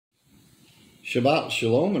Shabbat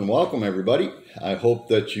Shalom and welcome everybody. I hope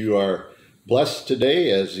that you are blessed today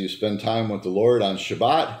as you spend time with the Lord on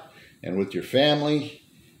Shabbat and with your family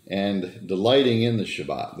and delighting in the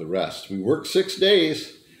Shabbat, the rest. We work 6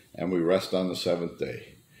 days and we rest on the 7th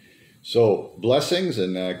day. So blessings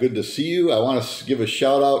and good to see you. I want to give a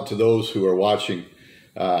shout out to those who are watching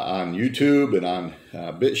on YouTube and on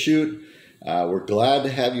BitChute. We're glad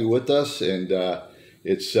to have you with us, and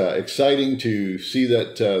it's exciting to see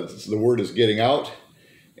that the word is getting out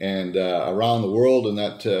and around the world, and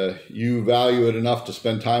that you value it enough to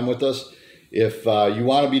spend time with us. If you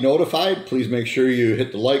want to be notified, please make sure you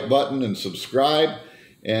hit the like button and subscribe,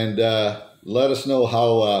 and let us know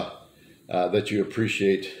how that you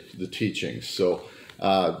appreciate the teachings. So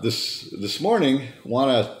this morning, I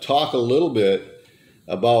want to talk a little bit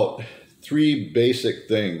about 3 basic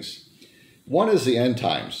things. One is the end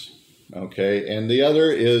times. Okay, and the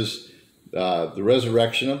other is the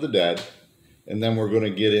resurrection of the dead, and then we're going to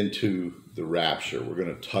get into the rapture. We're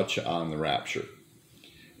going to touch on the rapture.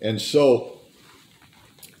 And so,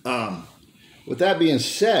 with that being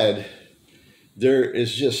said, there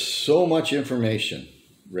is just so much information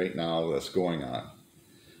right now that's going on.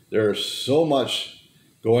 There's so much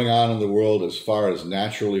going on in the world as far as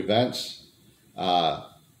natural events. I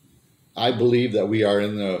believe that we are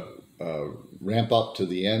in the ramp up to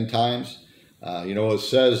the end times. It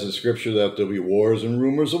says in Scripture that there'll be wars and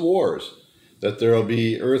rumors of wars, that there'll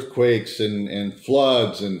be earthquakes and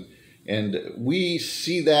floods, and we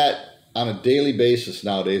see that on a daily basis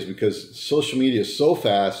nowadays because social media is so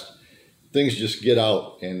fast. Things just get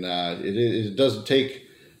out, and it doesn't take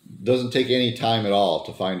any time at all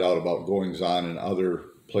to find out about goings on in other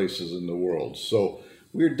places in the world. So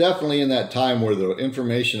we're definitely in that time where the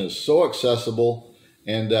information is so accessible.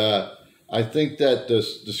 And I think that the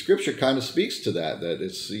Scripture kind of speaks to that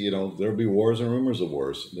it's, there'll be wars and rumors of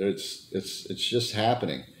wars. It's just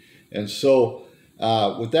happening. And so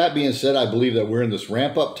with that being said, I believe that we're in this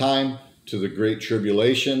ramp up time to the Great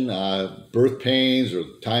Tribulation, birth pains or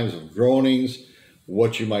times of groanings,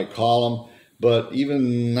 what you might call them. But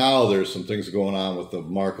even now there's some things going on with the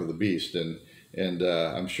mark of the beast. And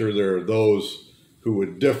I'm sure there are those who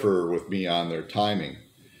would differ with me on their timing.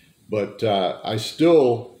 But I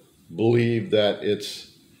still believe that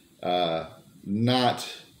it's not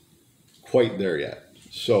quite there yet.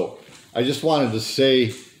 So I just wanted to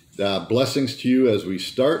say blessings to you as we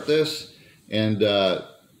start this, and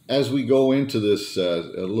as we go into this a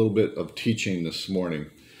little bit of teaching this morning.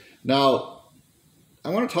 Now, I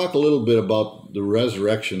want to talk a little bit about the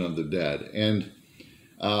resurrection of the dead. And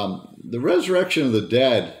the resurrection of the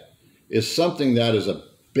dead is something that is a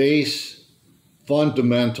base,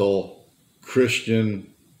 fundamental Christian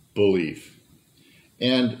belief.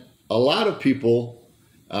 And a lot of people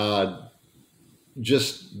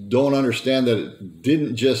just don't understand that it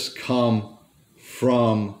didn't just come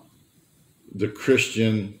from the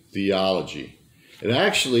Christian theology. It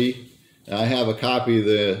actually, I have a copy of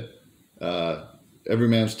the Every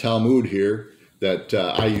Man's Talmud here that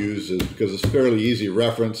I use because it's fairly easy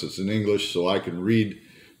reference. It's in English, so I can read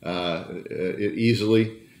it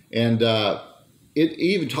easily. And it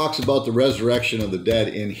even talks about the resurrection of the dead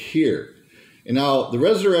in here. And now, the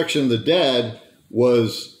resurrection of the dead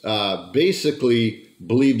was basically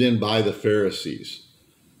believed in by the Pharisees.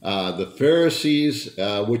 The Pharisees,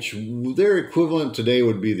 which their equivalent today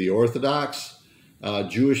would be the Orthodox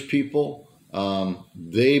Jewish people,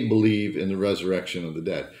 they believe in the resurrection of the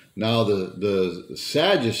dead. Now, the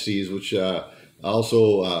Sadducees, which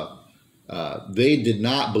also they did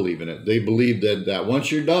not believe in it. They believed that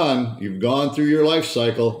once you're done, you've gone through your life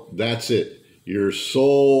cycle, that's it. Your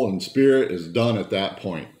soul and spirit is done at that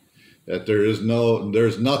point. That there's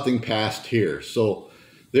nothing past here. So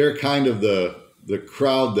they're kind of the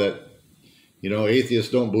crowd that,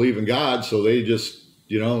 atheists don't believe in God, so they just,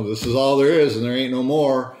 this is all there is and there ain't no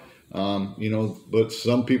more. But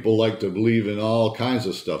some people like to believe in all kinds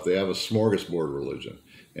of stuff. They have a smorgasbord religion.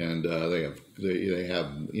 And they have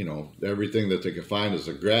everything that they can find is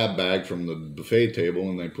a grab bag from the buffet table,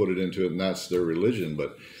 and they put it into it, and that's their religion.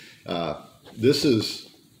 But this is,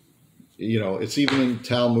 it's even in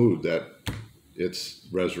Talmud that it's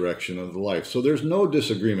resurrection of the life. So there's no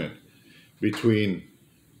disagreement between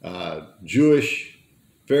Jewish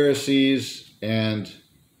Pharisees and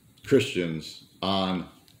Christians on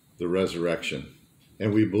the resurrection.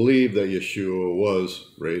 And we believe that Yeshua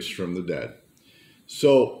was raised from the dead.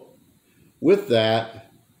 So with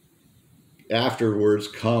that, afterwards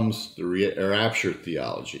comes the rapture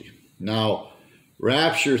theology. Now,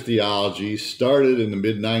 rapture theology started in the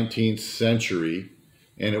mid-19th century,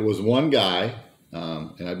 and it was one guy,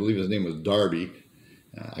 and I believe his name was Darby,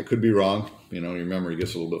 I could be wrong. You know, your memory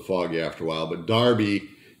gets a little bit foggy after a while. But Darby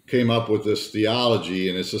came up with this theology,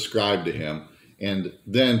 and it's ascribed to him. And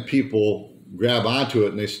then people grab onto it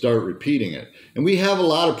and they start repeating it. And we have a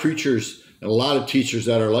lot of preachers and a lot of teachers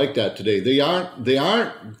that are like that today. They aren't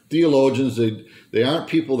theologians. They aren't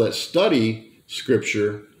people that study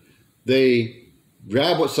Scripture. They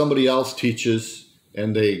grab what somebody else teaches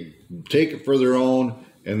and they take it for their own,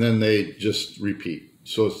 and then they just repeat.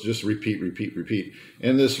 So it's just repeat, repeat, repeat.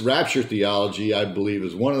 And this rapture theology, I believe,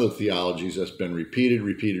 is one of the theologies that's been repeated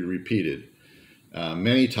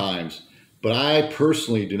many times. But I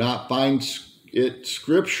personally do not find it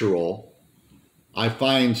scriptural. I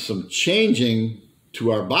find some changing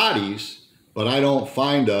to our bodies, but I don't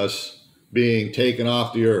find us being taken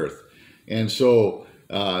off the earth. And so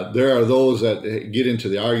there are those that get into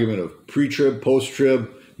the argument of pre-trib,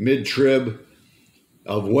 post-trib, mid-trib,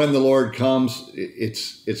 of when the Lord comes.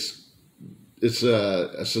 It's a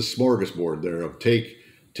smorgasbord there of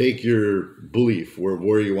take your belief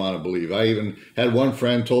where you want to believe. I even had one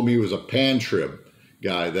friend told me he was a pan-trib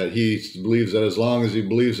guy, that he believes that as long as he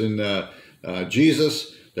believes in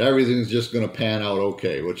Jesus, everything's just going to pan out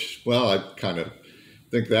okay. Which, well, I kind of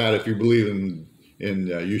think that if you believe in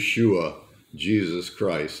Yeshua, Jesus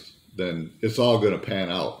Christ, then it's all going to pan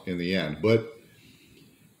out in the end. But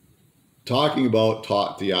talking about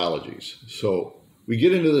taught theologies, so we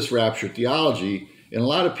get into this rapture theology, and a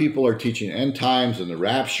lot of people are teaching end times and the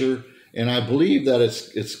rapture, and I believe that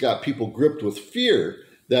it's got people gripped with fear,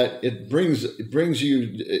 that it brings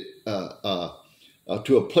you to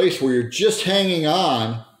a place where you're just hanging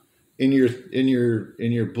on in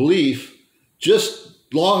your belief just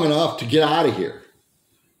long enough to get out of here.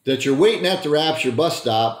 That you're waiting at the rapture bus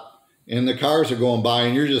stop and the cars are going by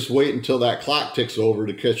and you're just waiting until that clock ticks over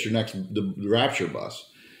to catch your the rapture bus.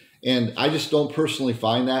 And I just don't personally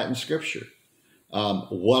find that in Scripture.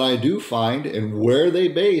 What I do find, and where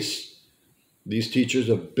these teachers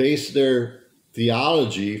have based their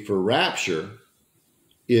theology for rapture,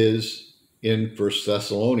 is in 1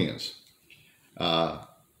 Thessalonians. 4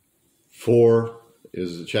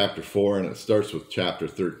 is chapter 4, and it starts with chapter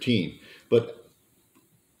 13. But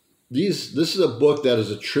this is a book that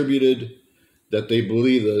is attributed, that they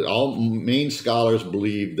believe, that all main scholars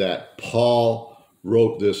believe that Paul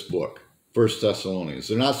wrote this book, 1 Thessalonians.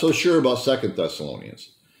 They're not so sure about 2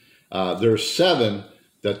 Thessalonians. There are 7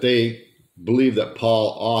 that they believe that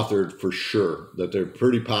Paul authored for sure, that they're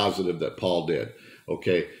pretty positive that Paul did.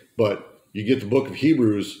 Okay, but you get the book of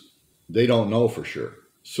Hebrews, they don't know for sure.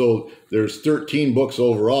 So there's 13 books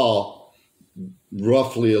overall,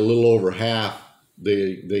 roughly a little over half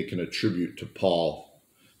they can attribute to Paul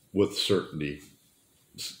with certainty,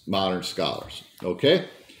 modern scholars. Okay,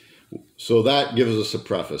 so that gives us a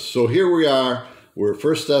preface. So here we are, we're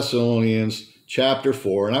 1 Thessalonians chapter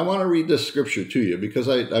 4, and I want to read this scripture to you because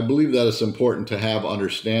I believe that it's important to have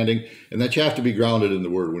understanding and that you have to be grounded in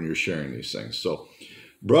the Word when you're sharing these things. So,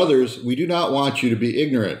 brothers, we do not want you to be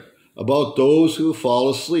ignorant about those who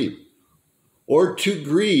fall asleep, or to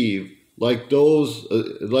grieve like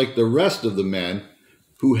the rest of the men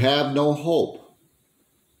who have no hope.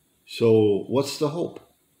 So what's the hope?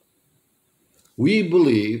 We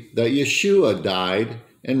believe that Yeshua died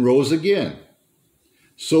and rose again.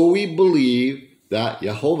 So we believe that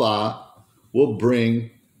Yehovah will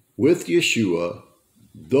bring with Yeshua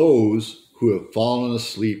those who have fallen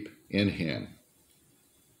asleep in him.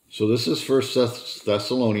 So this is 1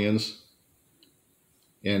 Thessalonians,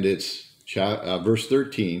 and it's verse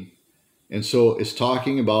 13. And so it's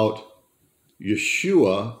talking about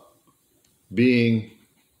Yeshua being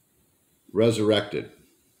resurrected.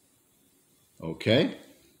 Okay?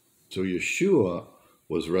 So Yeshua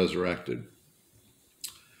was resurrected.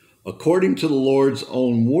 According to the Lord's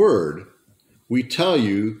own word, we tell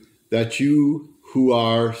you that you who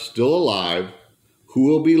are still alive, who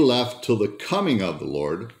will be left till the coming of the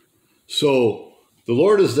Lord. So the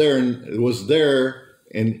Lord is there and was there,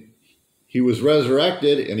 and he was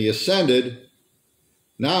resurrected and he ascended.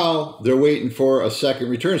 Now they're waiting for a second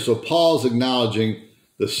return. So Paul's acknowledging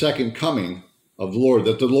the second coming of the Lord,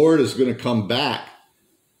 that the Lord is going to come back.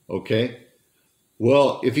 Okay?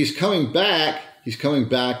 Well, if he's coming back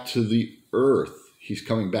to the earth. He's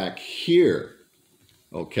coming back here.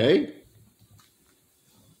 Okay?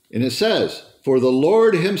 And it says, for the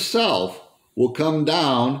Lord himself will come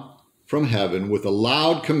down from heaven with a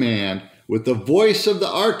loud command, with the voice of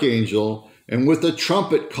the archangel, and with the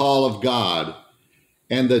trumpet call of God.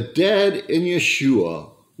 And the dead in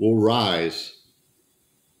Yeshua will rise.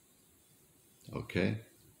 Okay?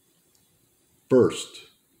 First.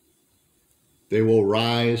 They will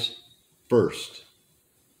rise first.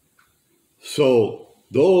 So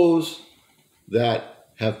those that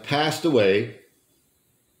have passed away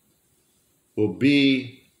will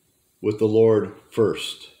be with the Lord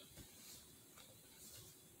first.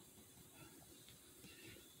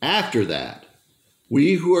 After that,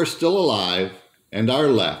 we who are still alive and are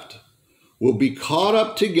left will be caught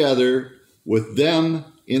up together with them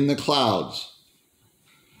in the clouds.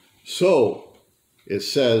 So it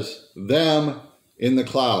says them in the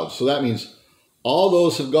clouds. So that means all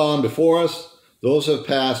those have gone before us, those have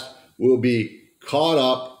passed, will be caught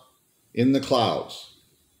up in the clouds.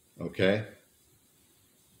 Okay?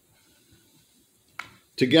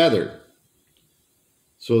 Together.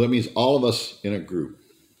 So that means all of us in a group.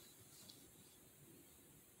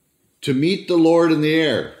 To meet the Lord in the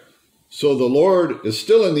air. So the Lord is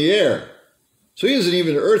still in the air. So he isn't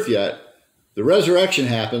even to earth yet. The resurrection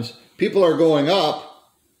happens. People are going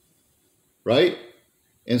up, right?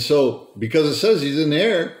 And so, because it says he's in the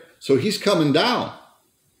air, so he's coming down.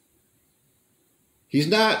 He's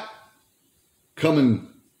not coming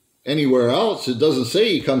anywhere else. It doesn't say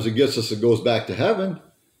he comes and gets us and goes back to heaven.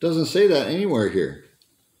 It doesn't say that anywhere here.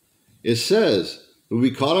 It says we'll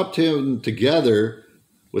be caught up to him together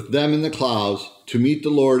with them in the clouds to meet the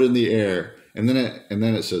Lord in the air. And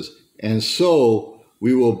then it says, and so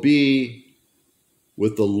we will be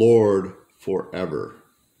with the Lord forever.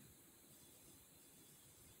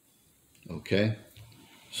 Okay?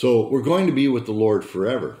 So we're going to be with the Lord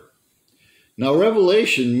forever. Now,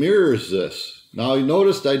 Revelation mirrors this. Now, you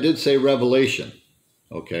noticed I did say revelation.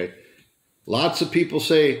 Okay? Lots of people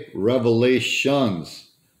say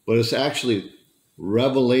revelations, but it's actually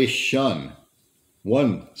revelation.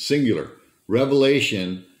 One, singular.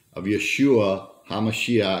 Revelation of Yeshua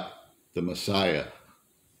HaMashiach, the Messiah.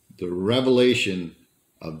 The revelation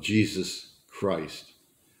of Jesus Christ.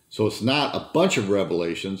 So it's not a bunch of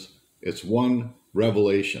revelations. It's one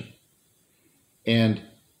revelation. And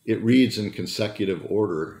it reads in consecutive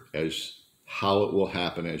order as how it will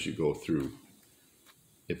happen as you go through.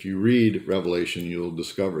 If you read Revelation, you'll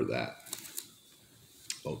discover that.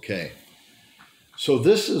 Okay. So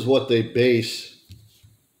this is what they base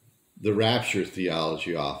the rapture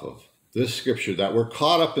theology off of. This scripture, that we're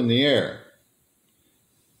caught up in the air.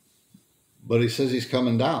 But he says he's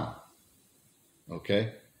coming down.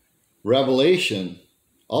 Okay? Revelation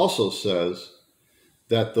also says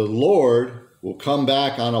that the Lord will come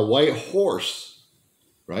back on a white horse,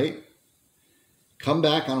 right? Come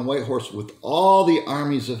back on a white horse with all the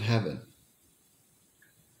armies of heaven.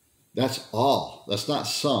 That's all. That's not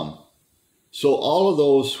some. So all of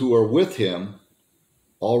those who are with him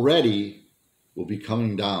already will be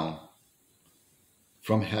coming down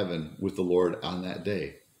from heaven with the Lord on that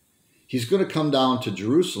day. He's going to come down to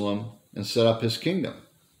Jerusalem and set up his kingdom.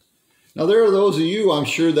 Now, there are those of you, I'm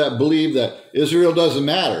sure, that believe that Israel doesn't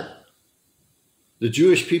matter. The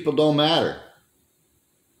Jewish people don't matter.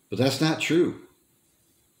 But that's not true.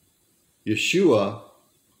 Yeshua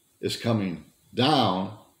is coming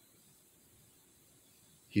down.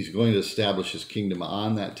 He's going to establish his kingdom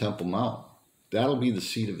on that Temple Mount. That'll be the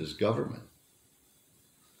seat of his government.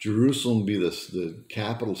 Jerusalem will be the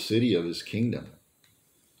capital city of his kingdom.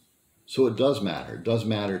 So it does matter. It does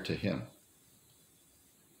matter to him.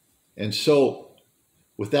 And so,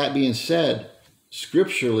 with that being said,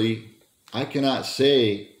 scripturally, I cannot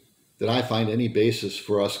say that I find any basis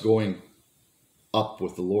for us going up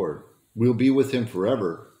with the Lord. We'll be with him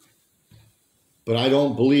forever. But I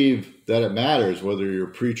don't believe that it matters whether you're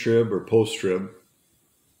pre-trib or post-trib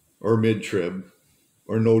or mid-trib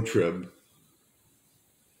or no-trib.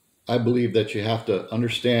 I believe that you have to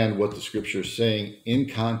understand what the scripture is saying in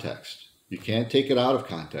context. You can't take it out of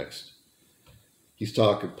context.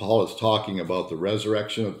 Paul is talking about the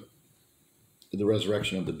resurrection of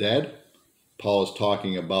the dead. Paul is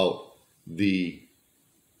talking about the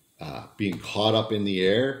being caught up in the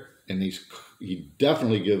air, and he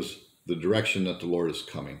definitely gives the direction that the Lord is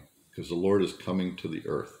coming, because the Lord is coming to the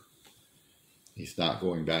earth. He's not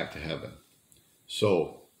going back to heaven.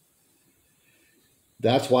 So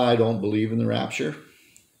that's why I don't believe in the rapture.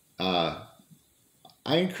 I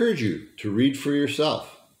encourage you to read for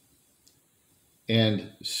yourself and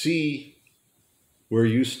see where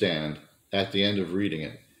you stand at the end of reading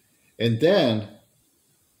it. And then,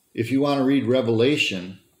 if you want to read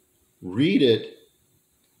Revelation, read it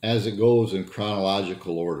as it goes in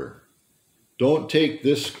chronological order. Don't take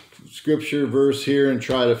this scripture verse here and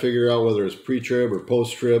try to figure out whether it's pre-trib or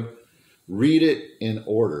post-trib. Read it in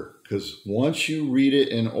order, because once you read it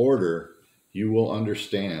in order, you will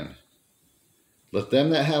understand. Let them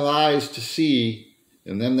that have eyes to see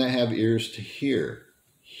and them that have ears to hear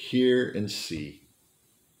and see.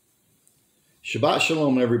 Shabbat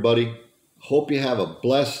Shalom, everybody. Hope you have a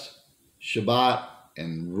blessed Shabbat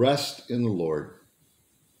and rest in the Lord.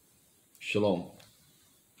 Shalom.